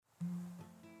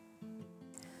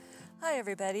Hi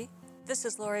everybody, this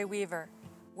is Lori Weaver.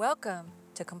 Welcome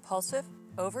to Compulsive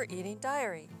Overeating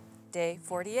Diary, Day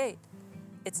 48.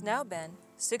 It's now been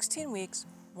 16 weeks,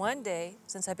 1 day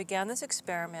since I began this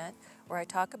experiment where I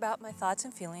talk about my thoughts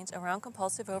and feelings around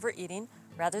compulsive overeating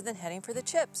rather than heading for the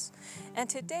chips. And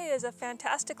today is a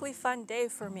fantastically fun day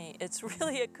for me.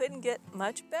 It couldn't get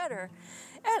much better.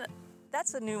 And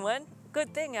that's a new one.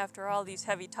 Good thing after all these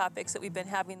heavy topics that we've been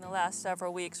having the last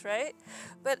several weeks, right?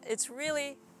 But it's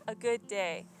really a good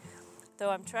day. Though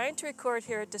I'm trying to record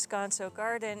here at Descanso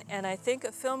Garden, and I think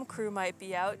a film crew might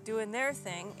be out doing their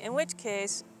thing, in which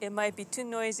case it might be too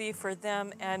noisy for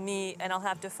them and me, and I'll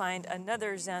have to find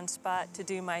another Zen spot to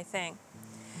do my thing.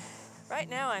 Right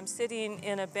now I'm sitting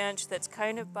in a bench that's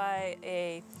kind of by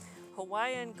a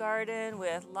Hawaiian garden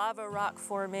with lava rock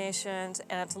formations,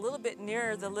 and it's a little bit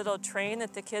near the little train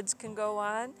that the kids can go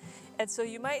on, and so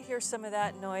you might hear some of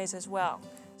that noise as well.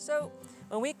 So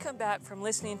when we come back from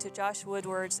listening to Josh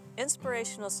Woodward's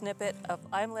inspirational snippet of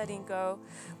I'm Letting Go,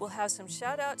 we'll have some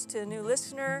shout outs to a new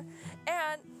listener,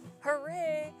 and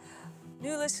hooray,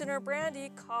 new listener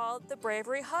Brandy called the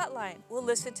Bravery Hotline. We'll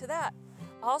listen to that.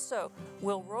 Also,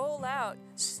 we'll roll out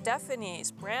Stephanie's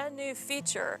brand new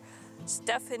feature,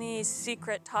 Stephanie's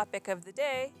secret topic of the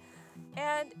day.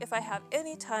 And if I have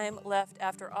any time left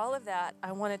after all of that,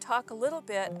 I want to talk a little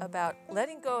bit about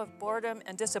letting go of boredom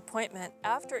and disappointment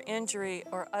after injury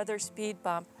or other speed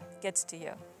bump gets to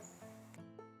you.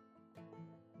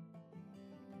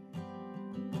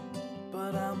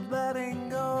 But I'm letting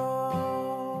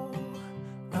go,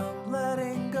 I'm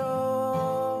letting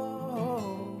go.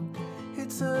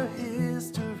 It's a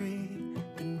history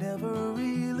that never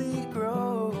really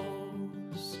grows.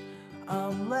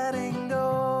 I'm letting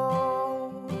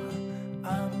go,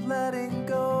 I'm letting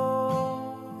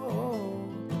go.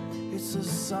 It's a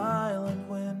silent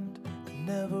wind that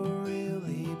never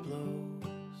really blows.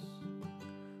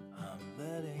 I'm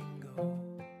letting go.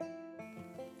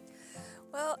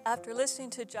 Well, after listening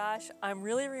to Josh, I'm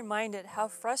really reminded how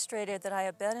frustrated that I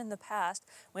have been in the past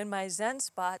when my Zen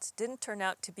spots didn't turn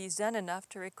out to be Zen enough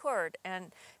to record,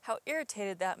 and how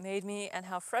irritated that made me and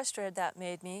how frustrated that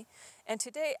made me. And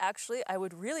today, actually, I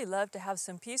would really love to have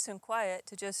some peace and quiet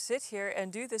to just sit here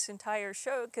and do this entire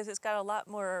show because it's got a lot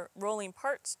more rolling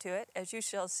parts to it, as you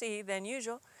shall see, than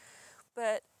usual.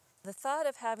 But the thought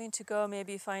of having to go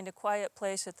maybe find a quiet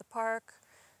place at the park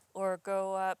or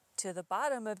go up to the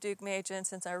bottom of Deukmejian,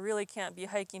 since I really can't be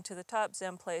hiking to the top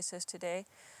Zen places today,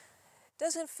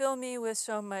 doesn't fill me with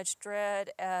so much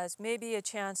dread as maybe a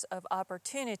chance of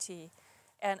opportunity.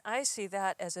 And I see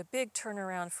that as a big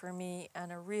turnaround for me and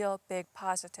a real big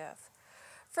positive.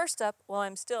 First up, while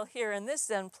I'm still here in this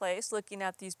Zen place looking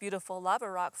at these beautiful lava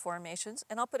rock formations,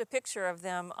 and I'll put a picture of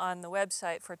them on the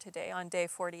website for today on day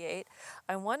 48,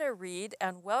 I want to read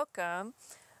and welcome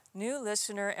new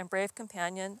listener and brave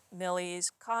companion Millie's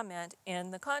comment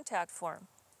in the contact form.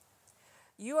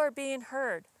 You are being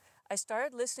heard. I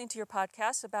started listening to your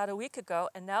podcast about a week ago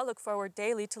and now look forward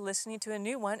daily to listening to a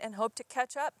new one and hope to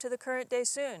catch up to the current day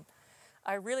soon.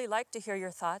 I really like to hear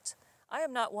your thoughts. I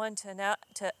am not one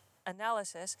to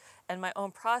analysis and my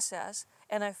own process,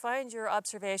 and I find your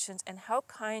observations and how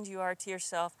kind you are to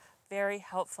yourself very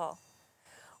helpful.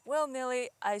 Well,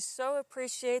 Millie, I so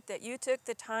appreciate that you took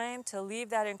the time to leave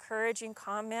that encouraging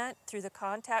comment through the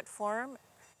contact form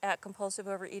at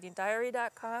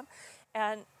compulsiveovereatingdiary.com.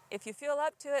 And if you feel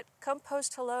up to it, come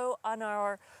post hello on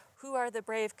our Who Are the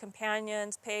Brave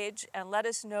Companions page and let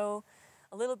us know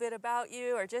a little bit about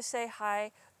you or just say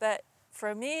hi. But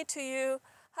from me to you,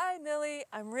 hi, Millie.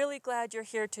 I'm really glad you're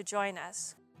here to join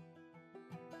us.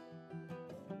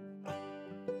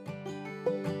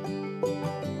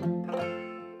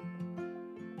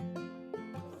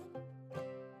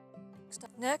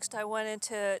 Next, I wanted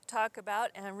to talk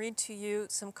about and read to you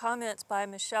some comments by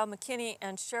Michelle McKinney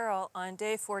and Cheryl on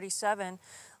day 47,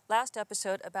 last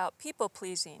episode about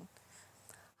people-pleasing.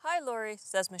 Hi, Lori,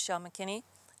 says Michelle McKinney.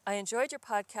 I enjoyed your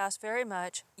podcast very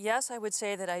much. Yes, I would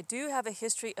say that I do have a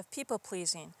history of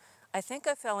people-pleasing. I think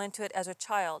I fell into it as a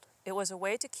child. It was a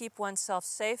way to keep oneself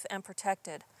safe and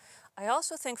protected. I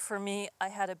also think for me, I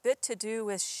had a bit to do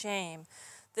with shame.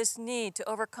 This need to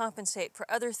overcompensate for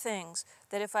other things,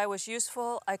 that if I was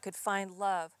useful, I could find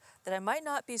love, that I might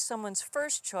not be someone's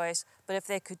first choice, but if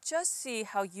they could just see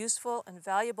how useful and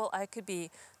valuable I could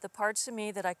be, the parts of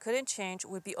me that I couldn't change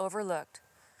would be overlooked.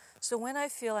 So when I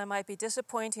feel I might be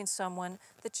disappointing someone,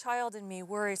 the child in me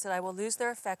worries that I will lose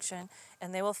their affection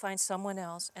and they will find someone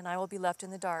else and I will be left in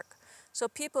the dark. So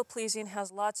people-pleasing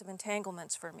has lots of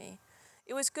entanglements for me.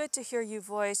 It was good to hear you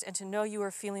voice and to know you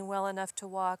were feeling well enough to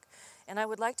walk. And I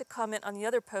would like to comment on the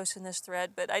other posts in this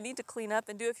thread, but I need to clean up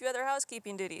and do a few other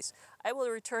housekeeping duties. I will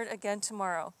return again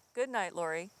tomorrow. Good night,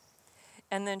 Lori."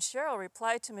 And then Cheryl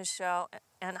replied to Michelle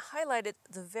and highlighted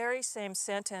the very same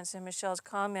sentence in Michelle's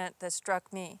comment that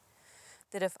struck me.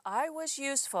 That if I was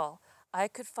useful, I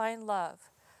could find love.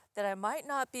 That I might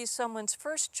not be someone's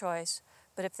first choice,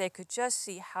 but if they could just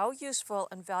see how useful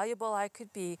and valuable I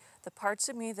could be, the parts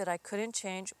of me that I couldn't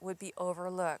change would be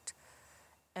overlooked.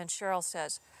 And Cheryl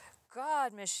says,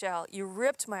 "God, Michelle, you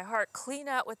ripped my heart clean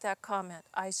out with that comment.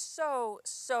 I so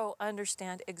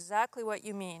understand exactly what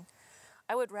you mean.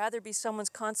 I would rather be someone's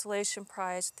consolation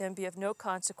prize than be of no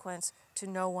consequence to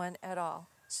no one at all.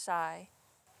 Sigh."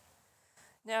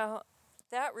 Now,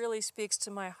 that really speaks to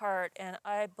my heart, and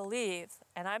I believe,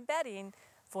 and I'm betting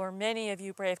for many of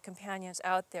you brave companions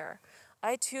out there,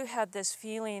 I too had this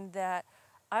feeling that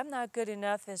I'm not good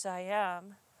enough as I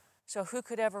am, so who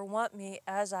could ever want me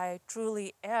as I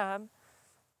truly am?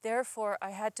 Therefore, I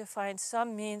had to find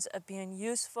some means of being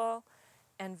useful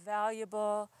and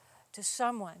valuable to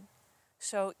someone.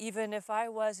 So even if I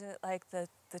wasn't like the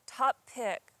top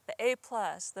pick, the A+,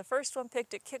 the first one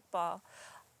picked at kickball,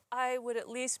 I would at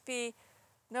least be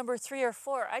number 3 or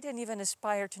 4. I didn't even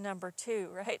aspire to number 2,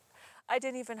 right? I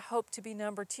didn't even hope to be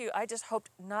number 2. I just hoped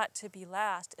not to be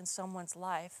last in someone's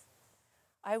life.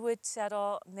 I would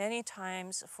settle many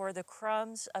times for the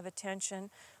crumbs of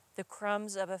attention, the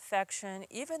crumbs of affection,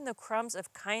 even the crumbs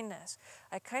of kindness.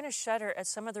 I kind of shudder at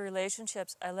some of the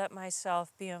relationships I let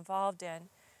myself be involved in,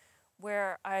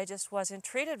 where I just wasn't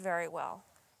treated very well.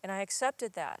 And I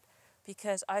accepted that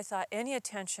because I thought any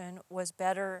attention was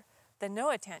better than no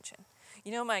attention.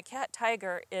 You know, my cat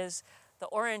Tiger is the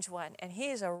orange one, and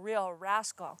he's a real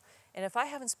rascal. And if I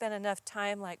haven't spent enough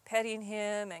time like petting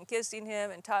him and kissing him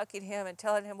and talking to him and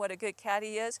telling him what a good cat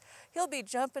he is, he'll be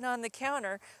jumping on the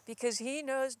counter because he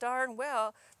knows darn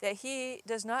well that he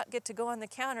does not get to go on the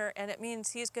counter, and it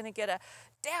means he's going to get a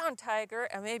 "down, Tiger,"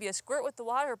 and maybe a squirt with the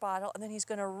water bottle, and then he's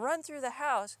going to run through the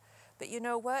house. But you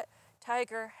know what?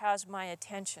 Tiger has my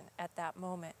attention at that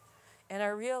moment. And I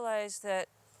realized that,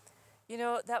 you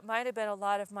know, that might have been a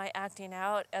lot of my acting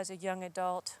out as a young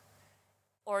adult,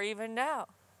 or even now.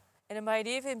 And it might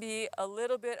even be a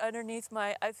little bit underneath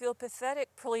my "I feel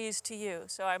pathetic, please" to you.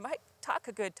 So I might talk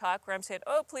a good talk where I'm saying,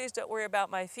 "Oh, please don't worry about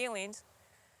my feelings."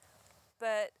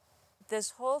 But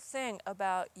this whole thing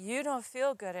about you don't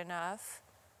feel good enough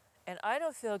and I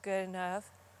don't feel good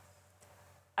enough,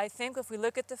 I think if we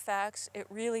look at the facts, it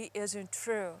really isn't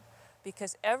true.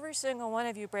 Because every single one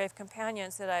of you brave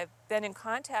companions that I've been in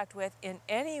contact with in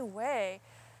any way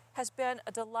has been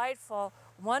a delightful,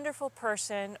 wonderful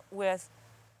person with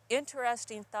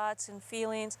interesting thoughts and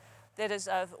feelings that is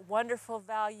of wonderful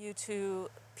value to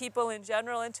people in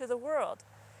general and to the world.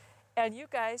 And you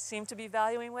guys seem to be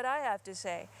valuing what I have to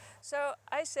say. So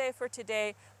I say for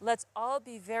today, let's all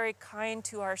be very kind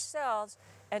to ourselves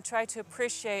and try to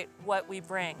appreciate what we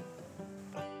bring.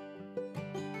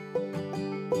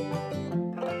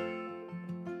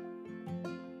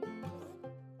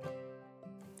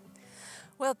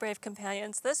 Well, brave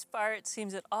companions, thus far it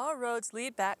seems that all roads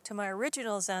lead back to my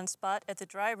original Zen spot at the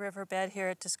dry riverbed here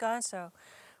at Descanso.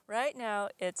 Right now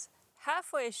it's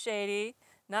halfway shady,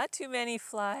 not too many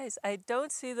flies, I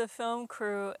don't see the film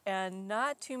crew, and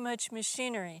not too much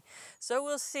machinery. So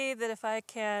we'll see that if I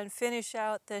can finish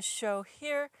out this show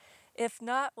here. If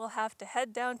not, we'll have to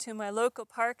head down to my local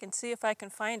park and see if I can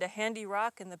find a handy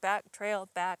rock in the back trail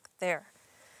back there.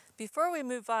 Before we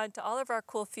move on to all of our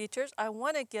cool features, I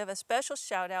want to give a special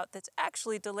shout out that's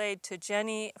actually delayed to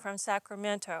Jenny from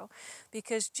Sacramento,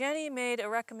 because Jenny made a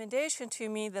recommendation to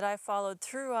me that I followed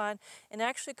through on and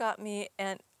actually got me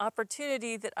an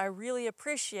opportunity that I really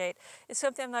appreciate. It's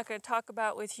something I'm not going to talk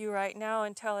about with you right now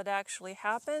until it actually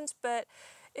happens, but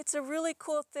it's a really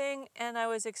cool thing and I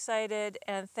was excited,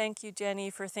 and thank you,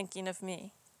 Jenny, for thinking of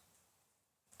me.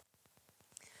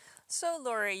 So,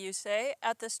 Lori, you say,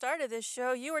 at the start of this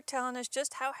show, you were telling us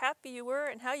just how happy you were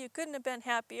and how you couldn't have been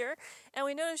happier. And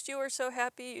we noticed you were so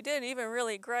happy you didn't even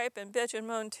really gripe and bitch and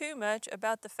moan too much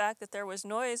about the fact that there was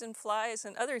noise and flies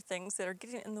and other things that are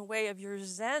getting in the way of your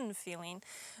Zen feeling.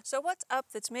 So what's up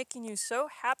that's making you so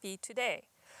happy today?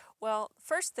 Well,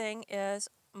 first thing is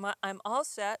I'm all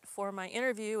set for my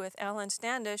interview with Alan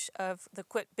Standish of the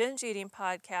Quit Binge Eating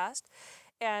podcast.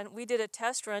 And we did a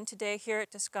test run today here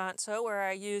at Descanso where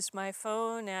I used my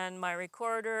phone and my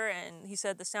recorder, and he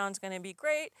said the sound's going to be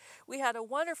great. We had a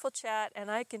wonderful chat, and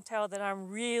I can tell that I'm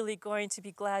really going to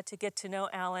be glad to get to know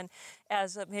Alan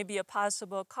as maybe a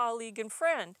possible colleague and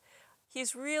friend.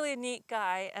 He's really a neat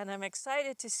guy, and I'm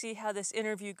excited to see how this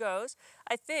interview goes.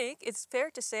 I think it's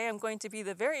fair to say I'm going to be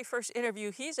the very first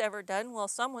interview he's ever done while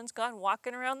someone's gone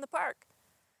walking around the park.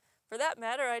 For that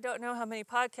matter, I don't know how many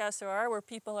podcasts there are where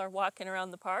people are walking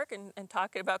around the park and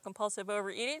talking about compulsive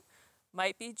overeating.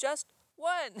 Might be just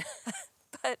one.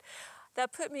 But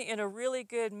that put me in a really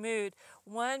good mood.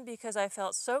 One, because I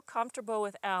felt so comfortable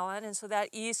with Alan, and so that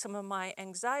eased some of my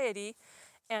anxiety.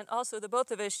 And also, the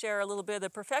both of us share a little bit of the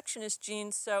perfectionist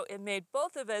gene, so it made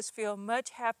both of us feel much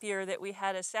happier that we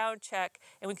had a sound check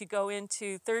and we could go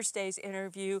into Thursday's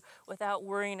interview without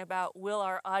worrying about will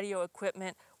our audio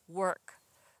equipment work.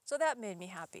 So that made me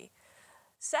happy.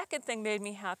 Second thing made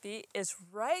me happy is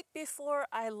right before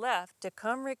I left to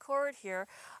come record here,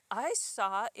 I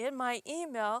saw in my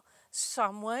email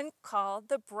someone called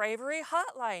the Bravery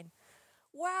Hotline.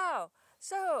 Wow!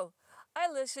 So I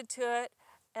listened to it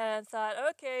and thought,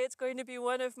 okay, it's going to be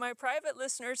one of my private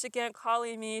listeners again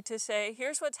calling me to say,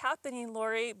 here's what's happening,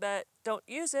 Lori, but don't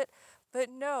use it. But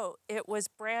no, it was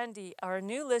Brandy, our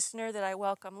new listener that I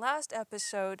welcomed last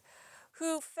episode,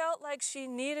 who felt like she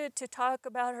needed to talk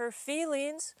about her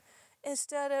feelings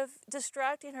instead of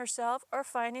distracting herself or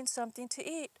finding something to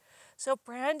eat. So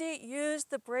Brandy used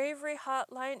the Bravery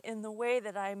Hotline in the way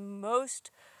that I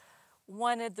most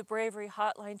wanted the Bravery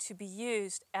Hotline to be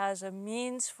used, as a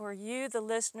means for you, the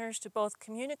listeners, to both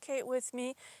communicate with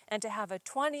me and to have a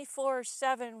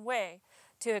 24/7 way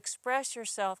to express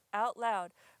yourself out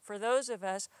loud for those of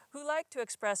us who like to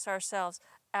express ourselves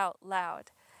out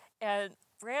loud. And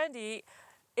Brandy,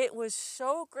 it was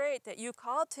so great that you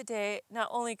called today, not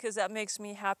only because that makes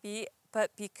me happy,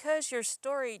 but because your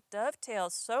story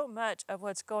dovetails so much of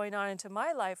what's going on into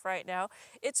my life right now.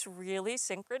 It's really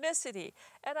synchronicity,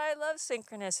 and I love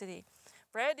synchronicity.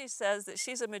 Brandy says that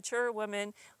she's a mature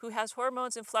woman who has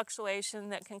hormones in fluctuation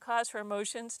that can cause her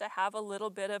emotions to have a little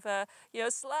bit of a,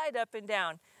 slide up and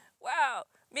down. Wow,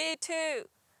 me too.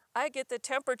 I get the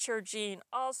temperature gene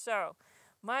also.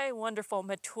 My wonderful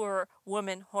mature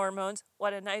woman hormones.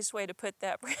 What a nice way to put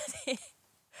that, Brandy.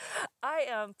 I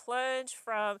am plunged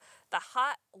from the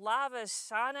hot lava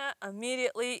sauna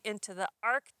immediately into the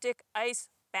Arctic ice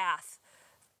bath,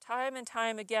 time and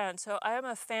time again. So I am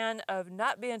a fan of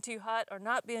not being too hot or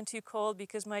not being too cold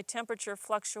because my temperature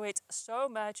fluctuates so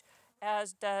much,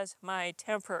 as does my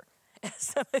temper, as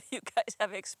some of you guys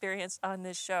have experienced on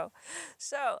this show.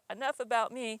 So enough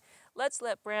about me. Let's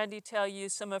let Brandy tell you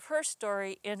some of her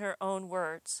story in her own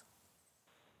words.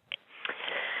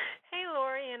 Hey,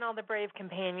 Lori and all the brave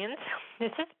companions.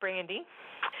 This is Brandy.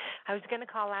 I was going to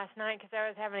call last night because I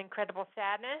was having incredible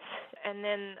sadness, and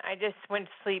then I just went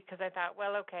to sleep because I thought,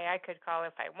 well, okay, I could call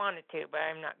if I wanted to, but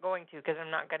I'm not going to because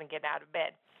I'm not going to get out of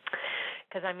bed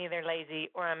because I'm either lazy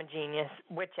or I'm a genius,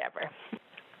 whichever.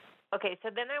 Okay, so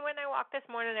then when I walked this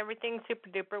morning, everything's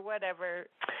super-duper, whatever.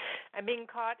 I'm being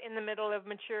caught in the middle of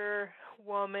mature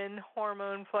woman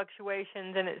hormone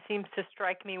fluctuations, and it seems to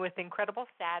strike me with incredible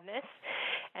sadness.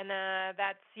 And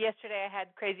that's yesterday I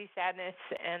had crazy sadness,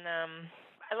 and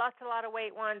I lost a lot of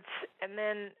weight once, and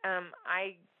then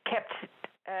I kept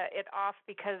it off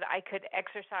because I could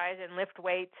exercise and lift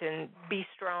weights and be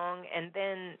strong, and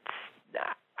then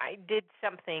I did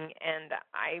something, and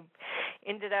I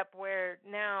ended up where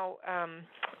now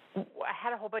I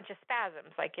had a whole bunch of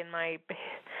spasms, like in my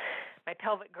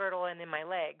pelvic girdle and in my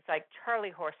legs, like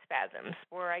Charlie horse spasms,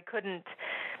 where I couldn't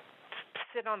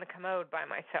sit on the commode by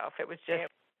myself. It was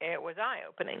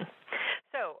eye-opening.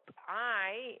 So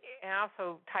I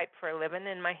also type for a living,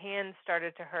 and my hands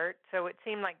started to hurt, so it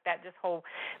seemed like that just whole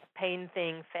pain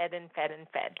thing fed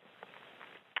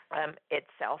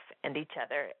itself and each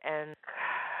other. And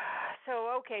so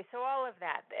all of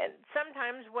that. And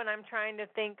sometimes when I'm trying to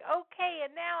think, okay,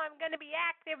 and now I'm going to be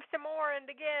active some more and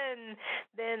again,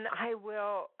 then I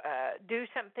will do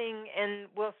something and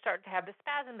will start to have the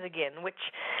spasms again, which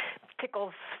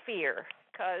tickles fear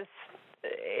because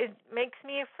it makes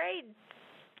me afraid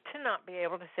to not be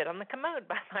able to sit on the commode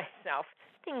by myself,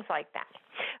 things like that.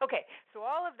 Okay, so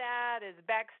all of that is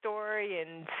backstory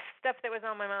and stuff that was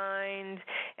on my mind,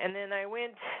 and then I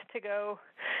went to go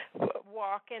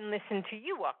walk and listen to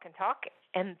you walk and talk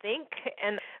and think,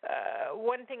 and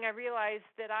one thing I realized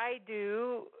that I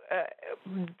do,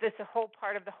 this is a whole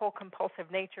part of the whole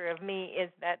compulsive nature of me, is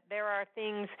that there are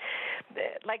things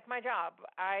like my job.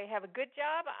 I have a good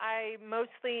job. I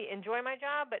mostly enjoy my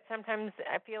job, but sometimes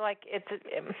I feel like it's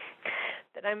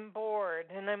that I'm bored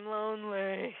and I'm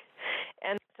lonely.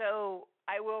 And so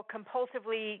I will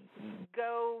compulsively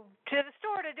go to the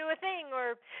store to do a thing,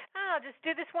 or I'll just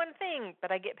do this one thing,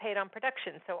 but I get paid on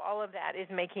production. So all of that is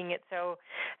making it so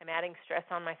I'm adding stress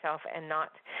on myself and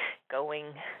not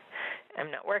going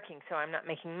I'm not working, so I'm not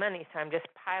making money, so I'm just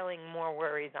piling more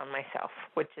worries on myself,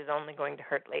 which is only going to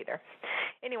hurt later.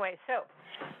 Anyway, so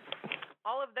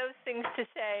all of those things to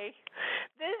say,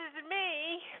 this is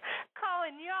me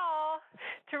calling y'all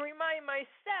to remind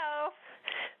myself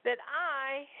that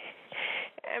I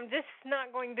am just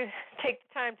not going to take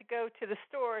the time to go to the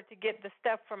store to get the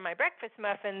stuff from my breakfast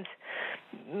muffins.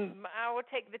 I will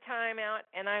take the time out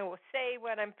and I will say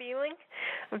what I'm feeling.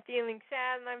 I'm feeling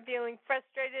sad and I'm feeling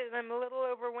frustrated and I'm a little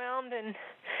overwhelmed. And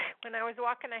when I was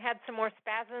walking, I had some more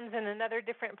spasms in another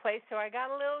different place, so I got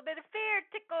a little bit of fear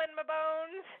tickle in my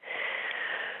bones.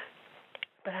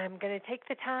 But I'm going to take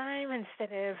the time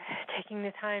instead of taking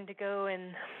the time to go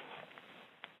and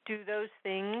do those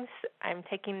things. I'm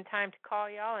taking the time to call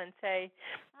y'all and say,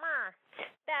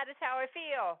 that is how I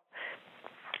feel.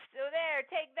 So there,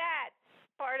 take that.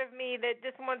 Part of me that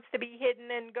just wants to be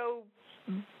hidden and go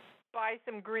buy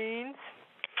some greens.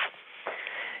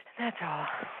 That's all.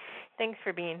 Thanks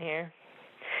for being here.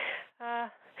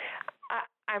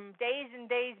 I'm days and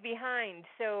days behind,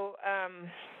 so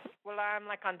I'm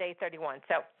like on day 31,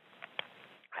 so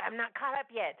I'm not caught up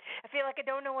yet. I feel like I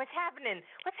don't know what's happening.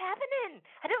 What's happening?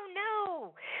 I don't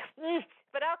know.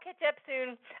 But I'll catch up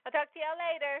soon. I'll talk to y'all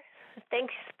later.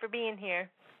 Thanks for being here.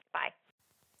 Bye.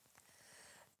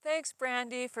 Thanks,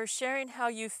 Brandy, for sharing how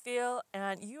you feel,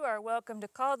 and you are welcome to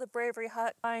call the Bravery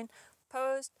Hotline,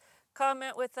 post,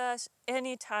 comment with us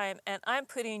anytime, and I'm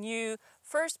putting you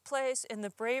first place in the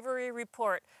Bravery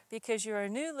Report because you're a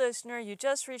new listener, you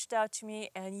just reached out to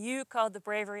me, and you called the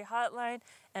Bravery Hotline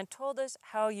and told us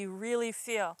how you really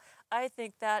feel. I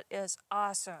think that is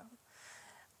awesome.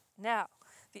 Now,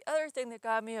 the other thing that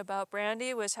got me about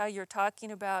Brandy was how you're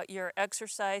talking about your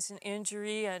exercise and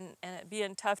injury and it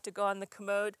being tough to go on the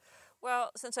commode.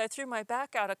 Well, since I threw my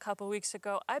back out a couple weeks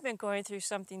ago, I've been going through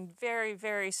something very,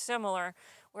 very similar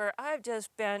where I've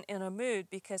just been in a mood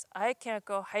because I can't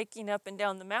go hiking up and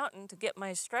down the mountain to get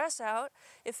my stress out.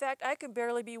 In fact, I can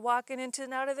barely be walking into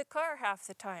and out of the car half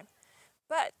the time.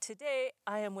 But today,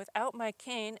 I am without my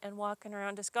cane and walking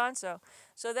around Descanso,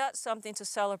 so that's something to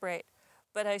celebrate.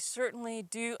 But I certainly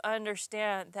do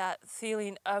understand that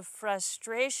feeling of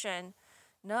frustration,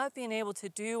 not being able to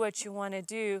do what you want to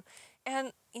do,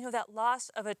 and, that loss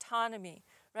of autonomy,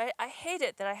 right? I hate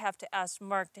it that I have to ask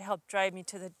Mark to help drive me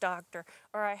to the doctor,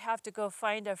 or I have to go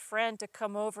find a friend to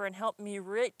come over and help me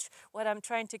reach what I'm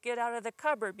trying to get out of the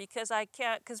cupboard because I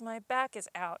can't because my back is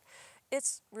out.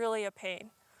 It's really a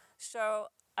pain. So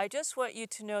I just want you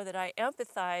to know that I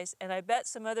empathize, and I bet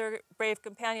some other brave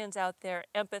companions out there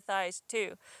empathize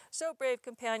too. So brave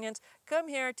companions, come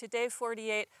here to day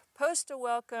 48, post a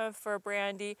welcome for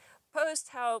Brandy, post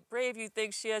how brave you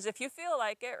think she is if you feel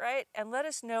like it, right? And let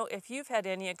us know if you've had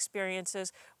any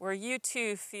experiences where you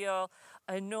too feel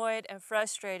annoyed and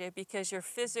frustrated because your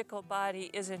physical body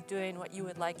isn't doing what you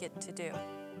would like it to do.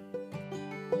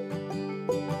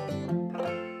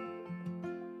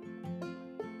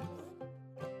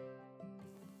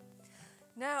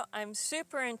 Now, I'm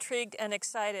super intrigued and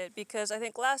excited because I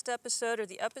think last episode or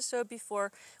the episode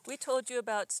before, we told you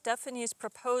about Stephanie's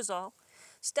proposal.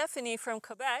 Stephanie from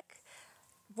Quebec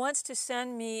wants to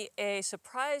send me a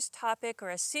surprise topic or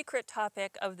a secret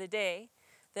topic of the day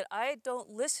that I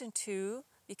don't listen to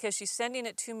because she's sending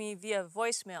it to me via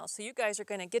voicemail. So you guys are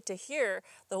going to get to hear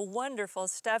the wonderful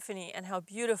Stephanie and how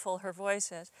beautiful her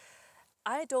voice is.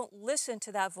 I don't listen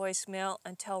to that voicemail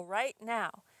until right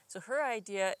now. So her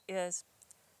idea is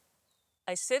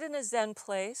I sit in a Zen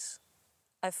place,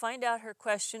 I find out her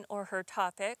question or her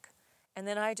topic, and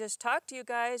then I just talk to you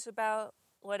guys about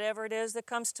whatever it is that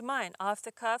comes to mind, off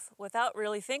the cuff, without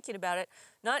really thinking about it,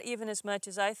 not even as much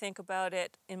as I think about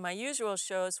it in my usual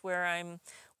shows where I'm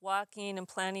walking and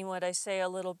planning what I say a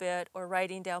little bit or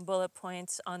writing down bullet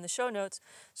points on the show notes.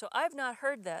 So I've not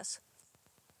heard this.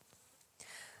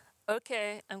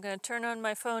 Okay, I'm going to turn on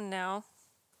my phone now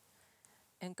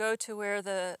and go to where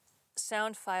the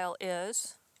sound file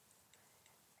is,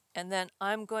 and then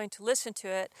I'm going to listen to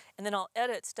it, and then I'll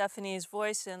edit Stephanie's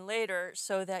voice in later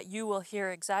so that you will hear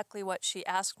exactly what she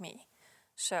asked me.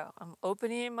 So I'm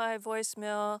opening my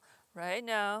voicemail right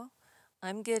now.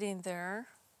 I'm getting there.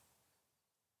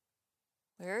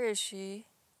 Where is she?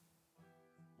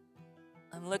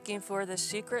 I'm looking for the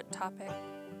secret topic.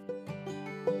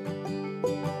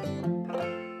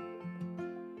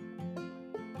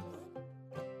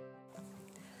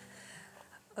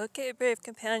 Okay, brave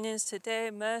companions, today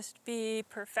must be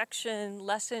perfection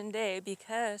lesson day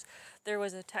because there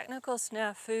was a technical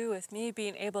snafu with me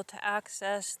being able to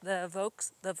access the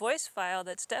voice file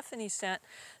that Stephanie sent.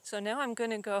 So now I'm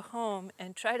going to go home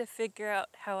and try to figure out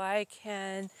how I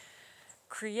can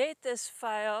create this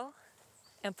file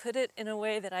and put it in a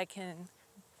way that I can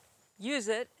use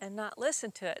it and not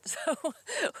listen to it. So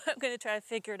I'm going to try to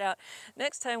figure it out.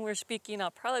 Next time we're speaking,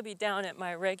 I'll probably be down at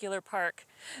my regular park.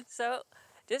 So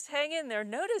just hang in there.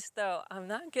 Notice though, I'm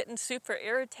not getting super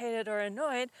irritated or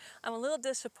annoyed. I'm a little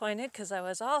disappointed because I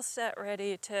was all set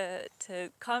ready to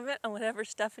comment on whatever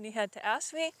Stephanie had to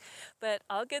ask me, but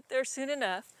I'll get there soon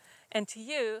enough. And to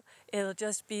you, it'll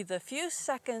just be the few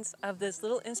seconds of this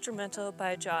little instrumental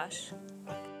by Josh.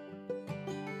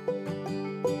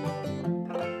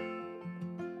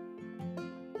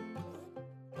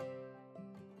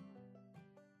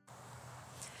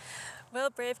 Well,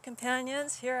 brave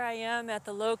companions, here I am at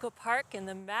the local park in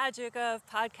the magic of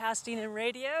podcasting and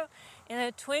radio in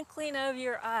a twinkling of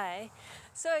your eye.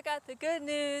 So I got the good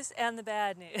news and the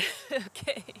bad news.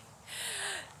 Okay.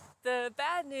 The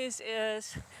bad news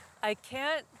is I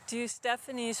can't do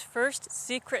Stephanie's first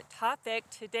secret topic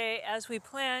today as we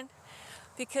planned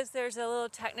because there's a little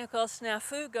technical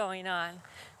snafu going on.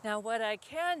 Now what I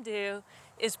can do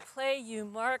is play you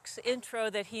Mark's intro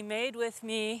that he made with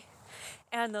me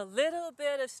and a little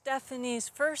bit of Stephanie's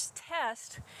first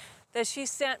test that she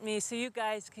sent me so you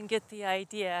guys can get the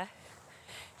idea.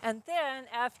 And then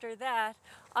after that,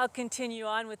 I'll continue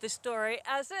on with the story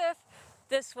as if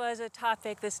this was a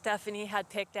topic that Stephanie had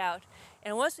picked out.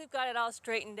 And once we've got it all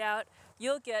straightened out,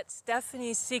 you'll get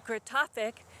Stephanie's secret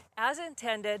topic as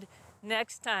intended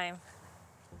next time.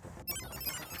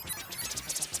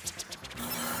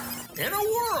 In a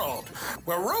world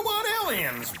where robot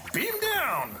aliens beam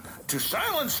down to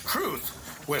silence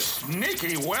truth with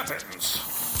sneaky weapons.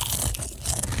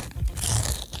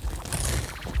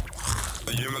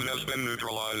 The human has been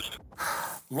neutralized.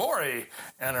 Lori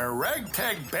and a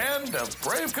ragtag band of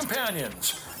brave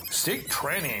companions seek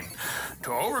training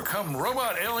to overcome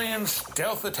robot alien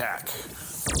stealth attack.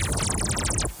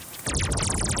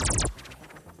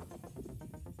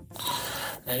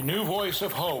 A new voice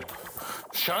of hope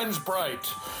shines bright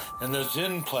in the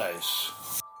Zen place.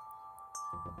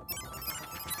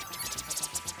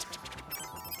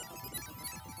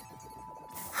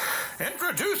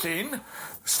 Introducing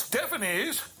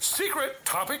Stephanie's secret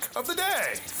topic of the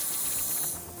day.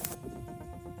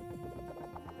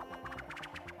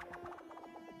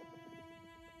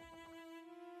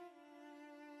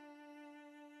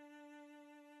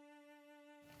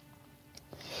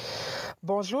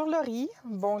 Bonjour Laurie,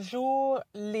 bonjour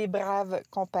les braves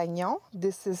compagnons.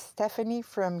 This is Stephanie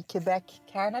from Quebec,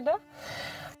 Canada.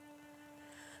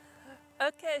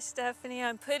 Okay, Stephanie,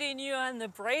 I'm putting you on the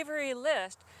bravery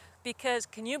list because,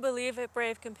 can you believe it,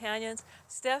 brave companions?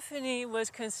 Stephanie was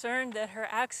concerned that her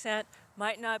accent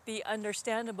might not be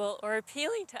understandable or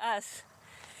appealing to us.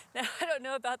 Now, I don't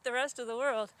know about the rest of the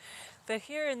world, but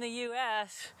here in the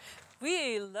U.S.,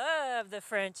 we love the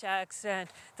French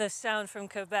accent, the sound from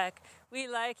Quebec. We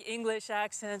like English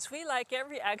accents. We like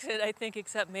every accent, I think,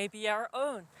 except maybe our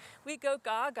own. We go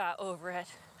gaga over it.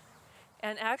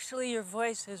 And actually, your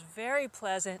voice is very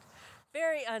pleasant,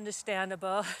 very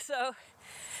understandable. So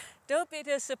don't be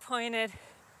disappointed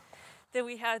that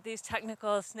we had these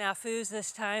technical snafus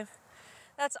this time.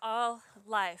 That's all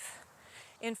life.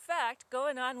 In fact,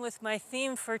 going on with my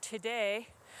theme for today,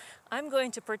 I'm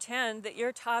going to pretend that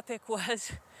your topic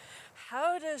was,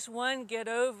 how does one get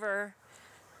over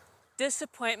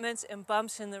disappointments and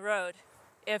bumps in the road?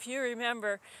 If you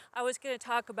remember, I was going to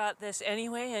talk about this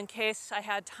anyway in case I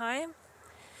had time,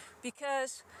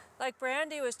 because like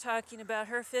Brandy was talking about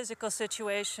her physical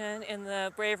situation in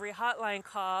the Bravery Hotline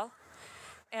call,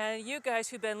 and you guys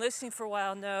who've been listening for a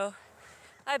while know,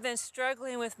 I've been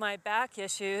struggling with my back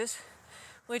issues,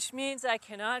 which means I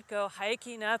cannot go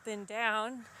hiking up and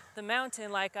down the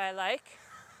mountain like I like.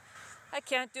 I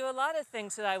can't do a lot of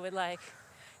things that I would like.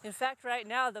 In fact, right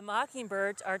now, the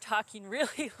mockingbirds are talking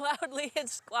really loudly and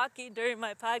squawking during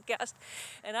my podcast,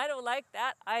 and I don't like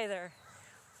that either.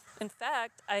 In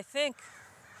fact, I think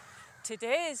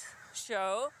today's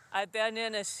show, I've been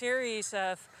in a series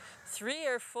of 3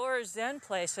 or 4 Zen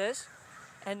places,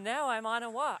 and now I'm on a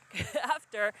walk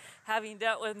after having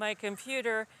dealt with my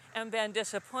computer and been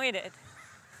disappointed.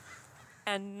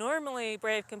 And normally,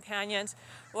 brave companions,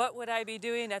 what would I be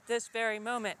doing at this very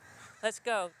moment? Let's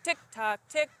go. Tick tock,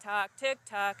 tick tock, tick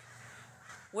tock.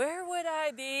 Where would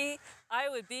I be? I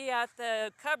would be at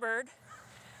the cupboard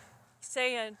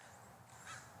saying,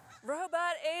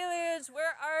 robot aliens,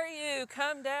 where are you?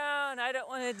 Come down. I don't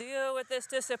want to deal with this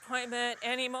disappointment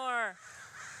anymore.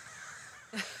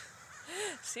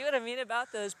 See what I mean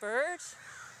about those birds?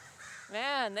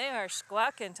 Man, they are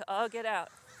squawking to all get out.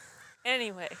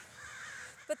 Anyway,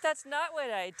 but that's not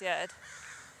what I did.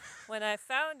 When I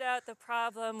found out the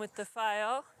problem with the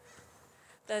file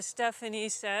that Stephanie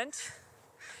sent,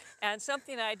 And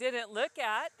something I didn't look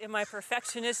at in my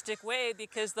perfectionistic way,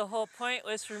 because the whole point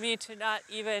was for me to not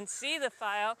even see the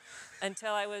file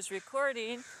until I was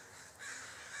recording.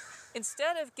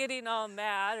 Instead of getting all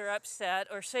mad or upset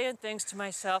or saying things to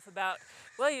myself about,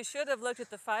 well, you should have looked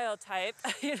at the file type,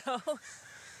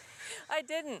 I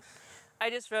didn't. I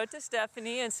just wrote to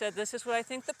Stephanie and said, this is what I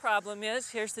think the problem is.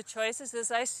 Here's the choices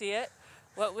as I see it.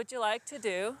 What would you like to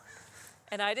do?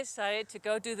 And I decided to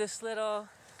go do this little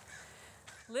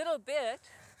bit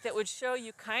that would show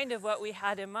you kind of what we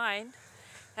had in mind.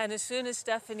 And as soon as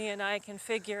Stephanie and I can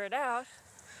figure it out,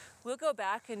 we'll go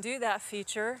back and do that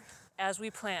feature as we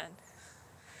planned.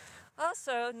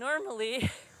 Also, normally,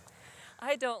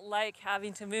 I don't like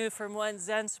having to move from one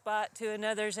Zen spot to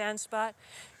another Zen spot,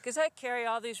 because I carry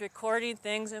all these recording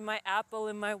things and my apple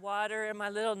and my water and my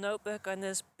little notebook on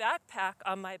this backpack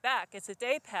on my back. It's a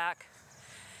day pack.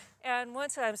 And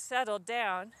once I'm settled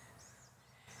down,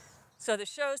 so the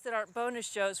shows that aren't bonus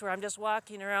shows where I'm just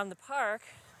walking around the park,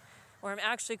 where I'm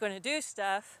actually going to do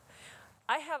stuff,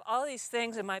 I have all these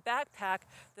things in my backpack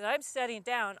that I'm setting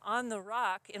down on the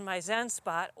rock in my Zen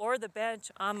spot or the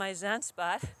bench on my Zen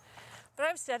spot. But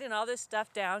I'm setting all this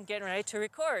stuff down, getting ready to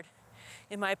record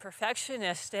in my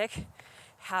perfectionistic,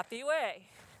 happy way.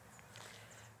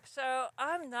 So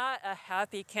I'm not a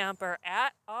happy camper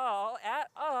at all,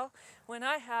 when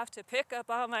I have to pick up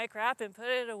all my crap and put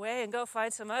it away and go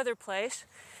find some other place.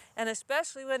 And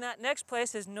especially when that next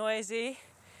place is noisy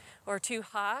or too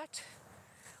hot.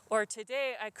 Or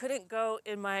today I couldn't go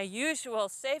in my usual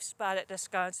safe spot at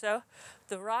Descanso,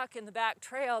 the rock in the back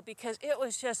trail, because it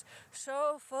was just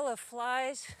so full of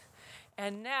flies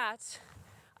and gnats.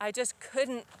 I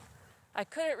couldn't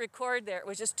record there. It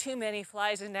was just too many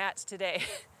flies and gnats today.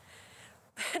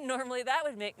 Normally that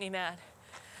would make me mad.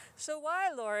 So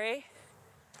why, Lori?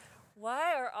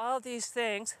 Why are all these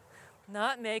things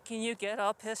not making you get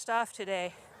all pissed off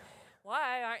today?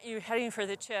 Why aren't you heading for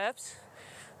the chips?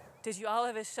 Did you all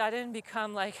of a sudden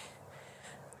become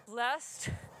blessed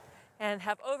and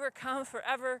have overcome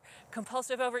forever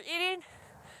compulsive overeating?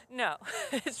 No,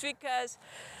 it's because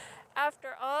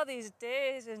after all these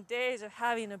days and days of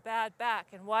having a bad back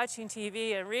and watching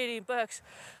TV and reading books,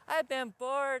 I've been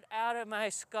bored out of my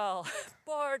skull.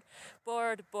 bored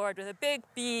with a big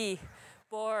B,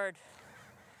 bored.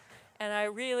 And I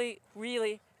really,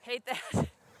 really hate that.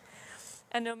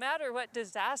 And no matter what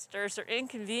disasters or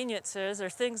inconveniences or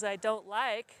things I don't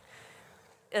like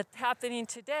happening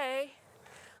today,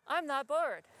 I'm not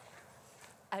bored.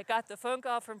 I got the phone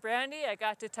call from Brandy. I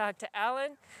got to talk to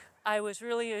Alan. I was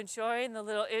really enjoying the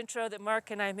little intro that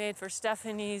Mark and I made for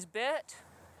Stephanie's bit.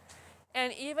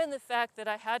 And even the fact that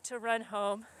I had to run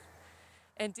home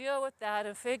and deal with that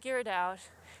and figure it out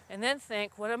and then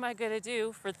think, what am I going to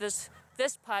do for this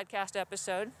podcast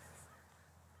episode?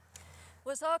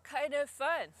 Was all kind of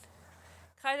fun,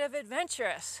 kind of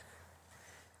adventurous.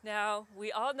 Now,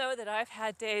 we all know that I've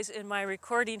had days in my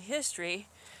recording history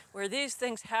where these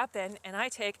things happen and I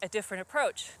take a different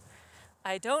approach.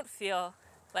 I don't feel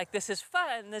like this is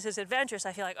fun, this is adventurous.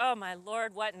 I feel like, oh my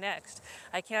Lord, what next?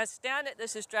 I can't stand it,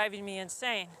 this is driving me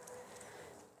insane.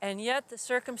 And yet the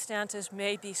circumstances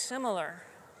may be similar.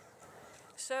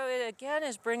 So it again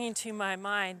is bringing to my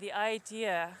mind the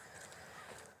idea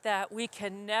that we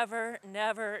can never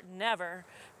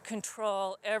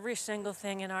control every single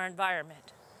thing in our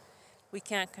environment. We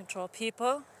can't control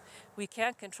people, we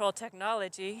can't control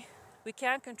technology, we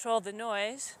can't control the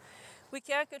noise, we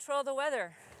can't control the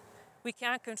weather, we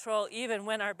can't control even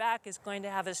when our back is going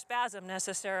to have a spasm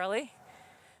necessarily.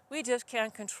 We just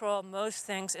can't control most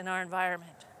things in our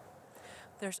environment.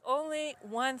 There's only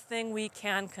one thing we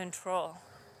can control.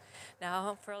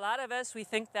 Now, for a lot of us, we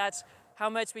think that's how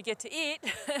much we get to eat,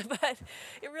 but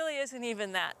it really isn't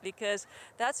even that, because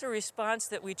that's a response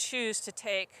that we choose to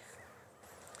take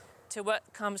to what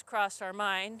comes across our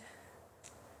mind.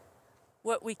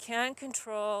 What we can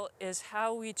control is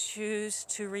how we choose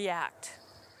to react.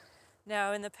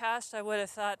 Now, in the past, I would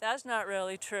have thought, that's not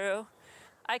really true.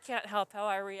 I can't help how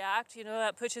I react.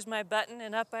 That pushes my button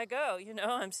and up I go.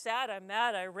 I'm sad, I'm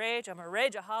mad, I rage, I'm a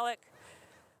rageaholic.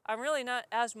 I'm really not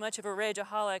as much of a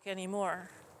rageaholic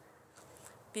anymore.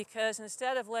 Because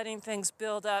instead of letting things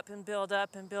build up and build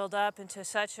up and build up into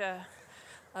such a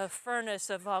furnace,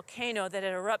 a volcano that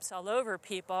it erupts all over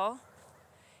people,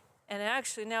 and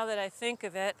actually now that I think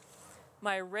of it,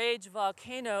 my rage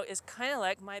volcano is kind of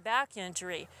like my back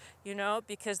injury,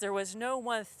 because there was no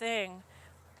one thing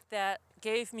that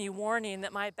gave me warning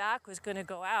that my back was going to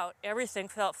go out. Everything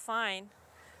felt fine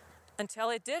until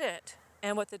it didn't.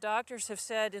 And what the doctors have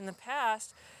said in the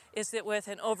past is that with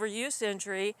an overuse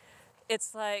injury,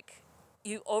 it's like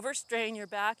you overstrain your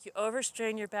back, you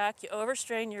overstrain your back, you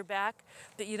overstrain your back,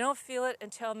 but you don't feel it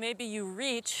until maybe you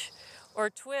reach or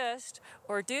twist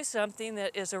or do something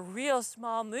that is a real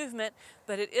small movement,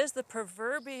 but it is the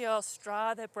proverbial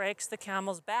straw that breaks the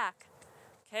camel's back.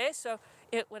 Okay, so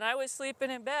when I was sleeping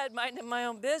in bed, minding my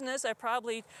own business, I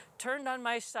probably turned on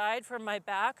my side from my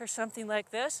back or something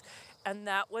like this, and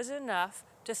that was enough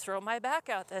to throw my back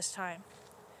out this time.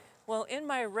 Well, in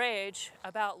my rage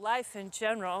about life in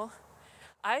general,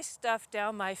 I stuffed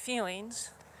down my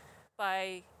feelings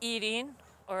by eating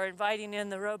or inviting in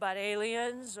the robot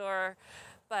aliens, or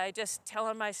by just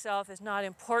telling myself it's not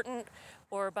important,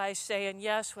 or by saying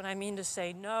yes when I mean to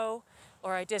say no,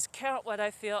 or I discount what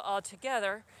I feel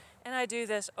altogether. And I do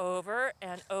this over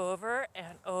and over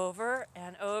and over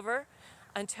and over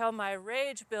until my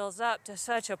rage builds up to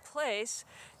such a place.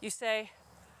 You say,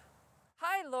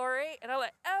 "Hi, Lori," and I'm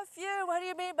like, "F you, what do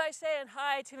you mean by saying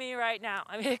hi to me right now?"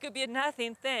 I mean, it could be a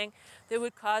nothing thing that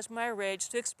would cause my rage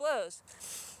to explode,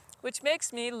 which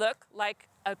makes me look like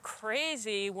a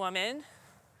crazy woman,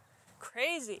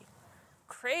 crazy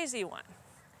one.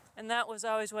 And that was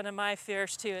always one of my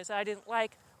fears too, is I didn't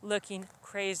like looking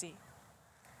crazy.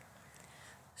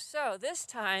 So this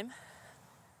time,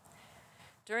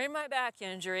 during my back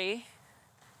injury,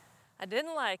 I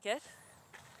didn't like it.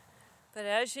 But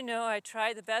as you know, I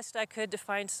tried the best I could to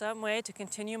find some way to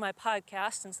continue my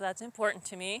podcast, since that's important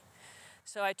to me.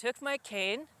 So I took my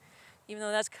cane, even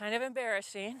though that's kind of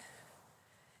embarrassing,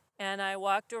 and I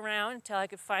walked around until I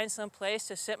could find some place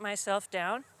to sit myself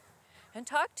down and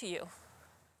talk to you.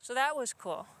 So that was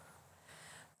cool.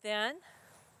 Then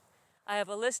I have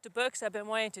a list of books I've been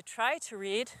wanting to try to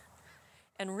read,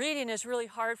 and reading is really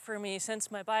hard for me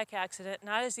since my bike accident,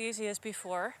 not as easy as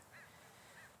before.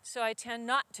 So I tend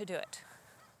not to do it,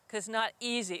 because it's not an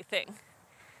easy thing.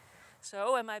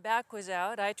 So when my back was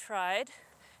out, I tried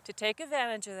to take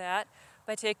advantage of that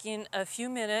by taking a few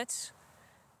minutes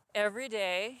every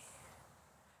day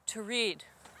to read.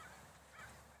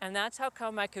 And that's how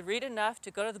come I could read enough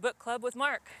to go to the book club with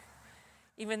Mark.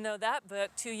 Even though that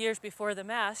book, 2 years before The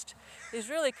Mast, is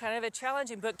really kind of a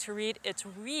challenging book to read, it's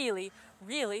really,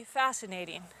 really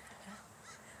fascinating.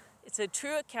 It's a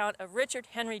true account of Richard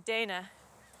Henry Dana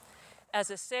as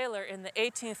a sailor in the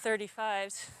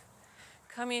 1835s,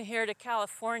 coming here to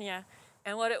California,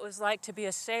 and what it was like to be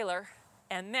a sailor.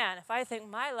 And man, if I think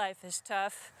my life is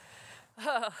tough,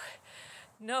 oh,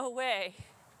 no way.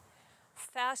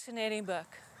 Fascinating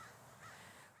book.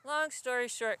 Long story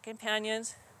short,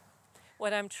 companions,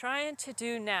 what I'm trying to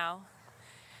do now,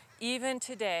 even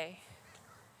today,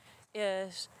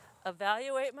 is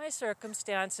evaluate my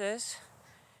circumstances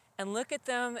and look at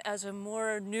them as a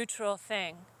more neutral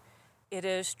thing. It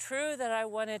is true that I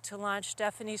wanted to launch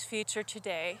Stephanie's feature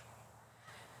today.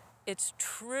 It's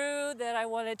true that I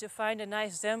wanted to find a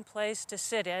nice Zen place to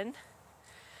sit in.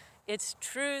 It's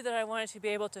true that I wanted to be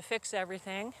able to fix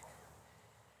everything,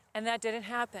 and that didn't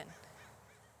happen.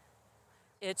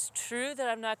 It's true that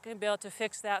I'm not going to be able to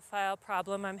fix that file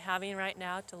problem I'm having right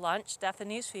now to launch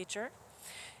Stephanie's feature.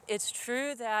 It's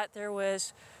true that there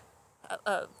was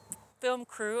a film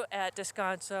crew at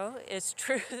Descanso. It's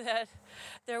true that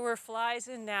there were flies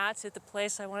and gnats at the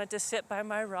place I wanted to sit by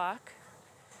my rock.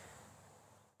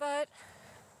 But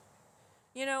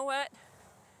you know what?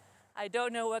 I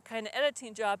don't know what kind of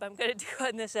editing job I'm going to do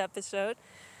on this episode,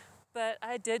 but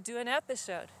I did do an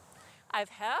episode.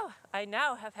 I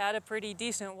now have had a pretty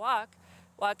decent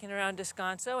walking around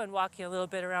Descanso and walking a little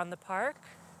bit around the park.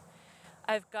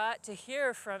 I've got to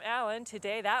hear from Alan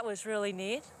today. That was really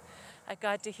neat. I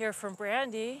got to hear from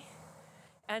Brandy,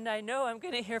 and I know I'm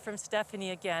going to hear from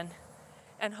Stephanie again,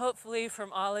 and hopefully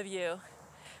from all of you.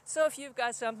 So if you've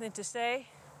got something to say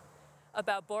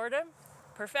about boredom,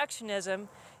 perfectionism,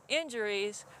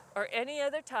 injuries, or any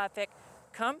other topic,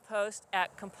 come post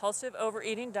at Compulsive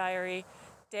Overeating Diary,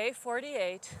 Day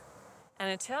 48. And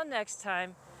until next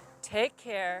time, take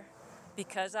care,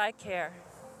 because I care.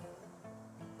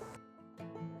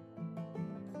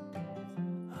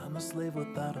 I'm a slave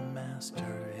without a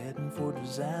master, heading for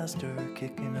disaster,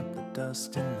 kicking up the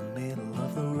dust in the middle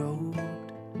of the road.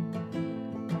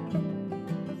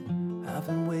 I've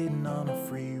been waiting on a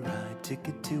free ride,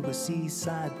 ticket to a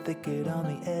seaside thicket on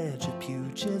the edge of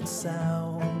Puget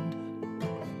Sound.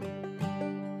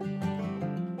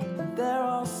 And there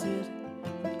I'll sit,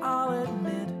 and I'll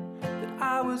admit that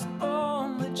I was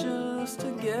only just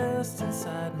a guest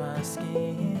inside my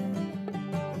skin.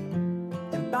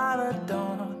 And by the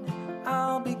dawn,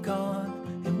 I'll be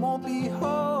gone and won't be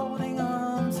holding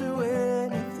on to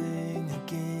anything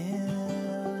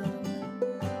again.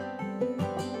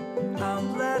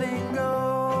 I'm letting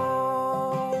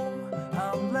go,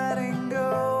 I'm letting go.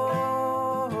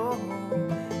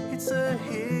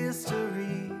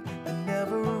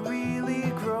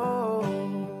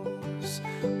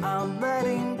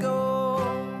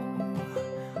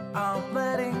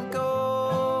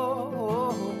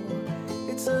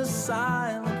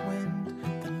 silence.